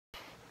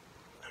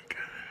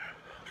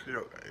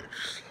Hello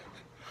guys,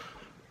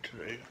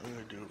 today I'm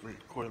going to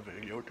record a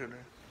video today.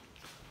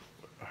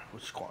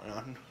 What's going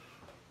on?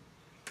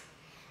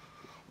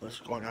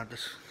 What's going on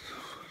this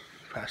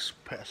past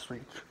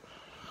week?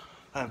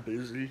 I'm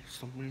busy,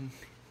 something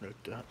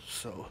like that,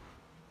 so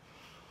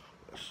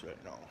let's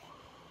right now.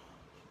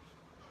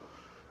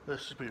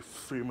 This should be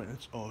 3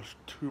 minutes or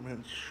 2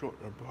 minutes short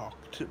of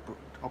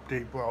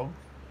update blog.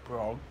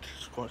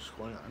 What's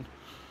going on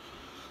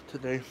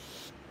today.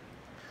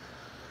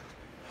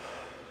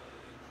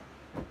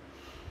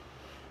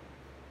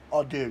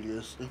 Oh, there it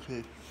is.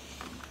 Okay.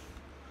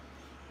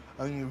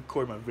 I'm going to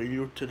record my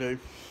video today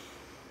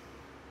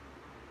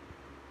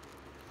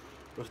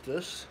with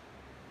this.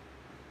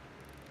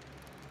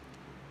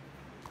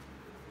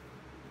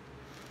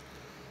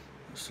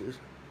 This is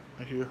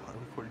right here.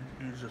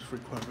 I just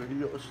record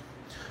videos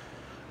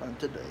on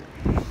today.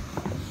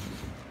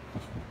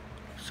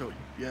 So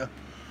yeah,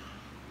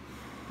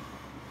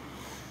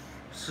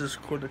 this is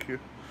recorded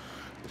here.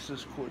 This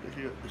is recorded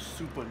here. It's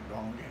super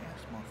long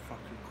ass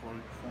motherfucking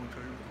phone to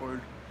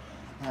record.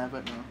 I have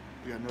it now.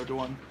 Yeah, another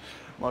one.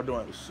 My other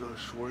one is so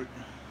short.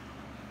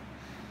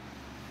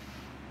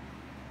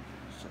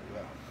 So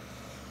yeah.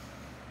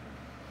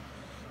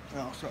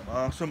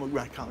 Now some of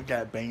my account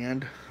got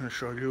banned. I'll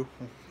show you.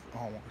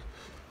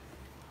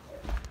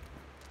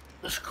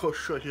 This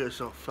course right here is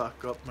a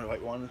fuck up. My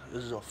right one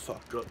is a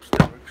fuck up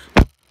stickers.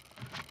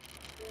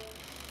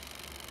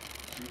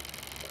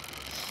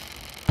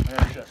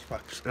 Yeah, just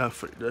fucks.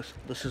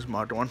 This is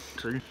my other one.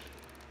 See.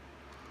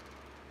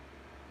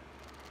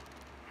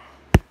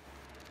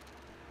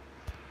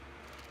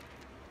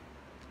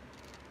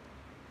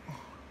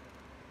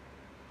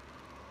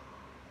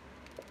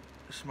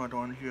 This is my other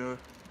one here.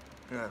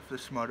 Yeah,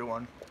 this is my other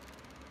one.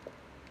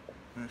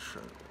 Let me show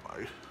you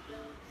why.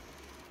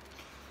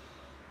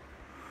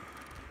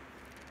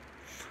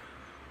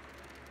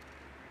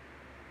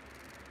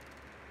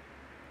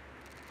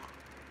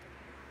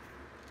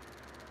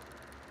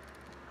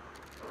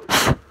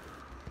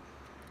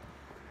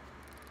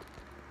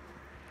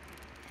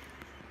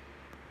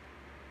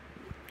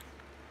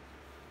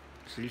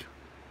 See?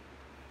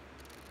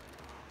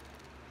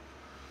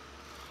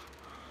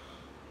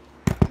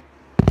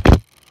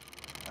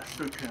 I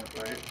still can't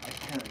write. I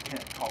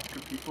can't talk to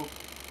people.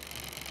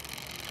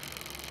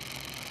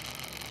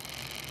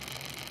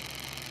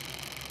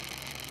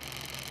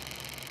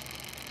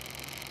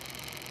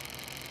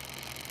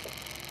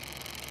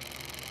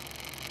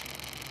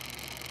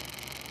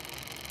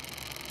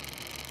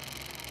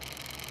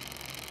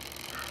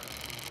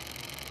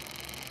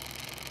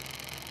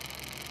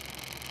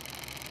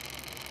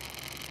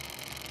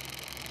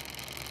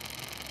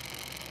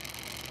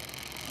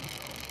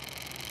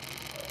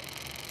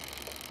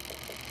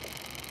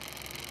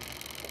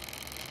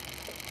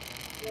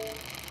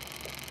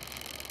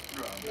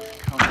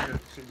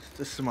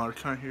 This is my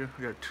account here.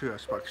 We got 2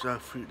 aspects.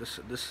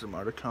 This is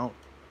my account.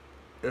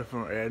 If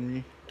you add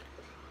me,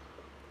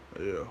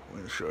 yeah,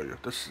 let me show you.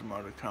 This is my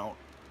account.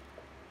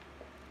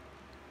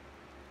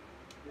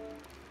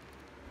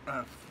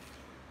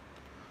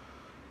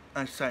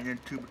 I signed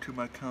into to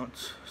my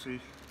accounts. See?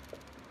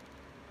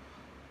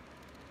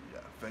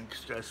 Yeah,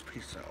 thanks guys.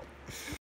 Peace out.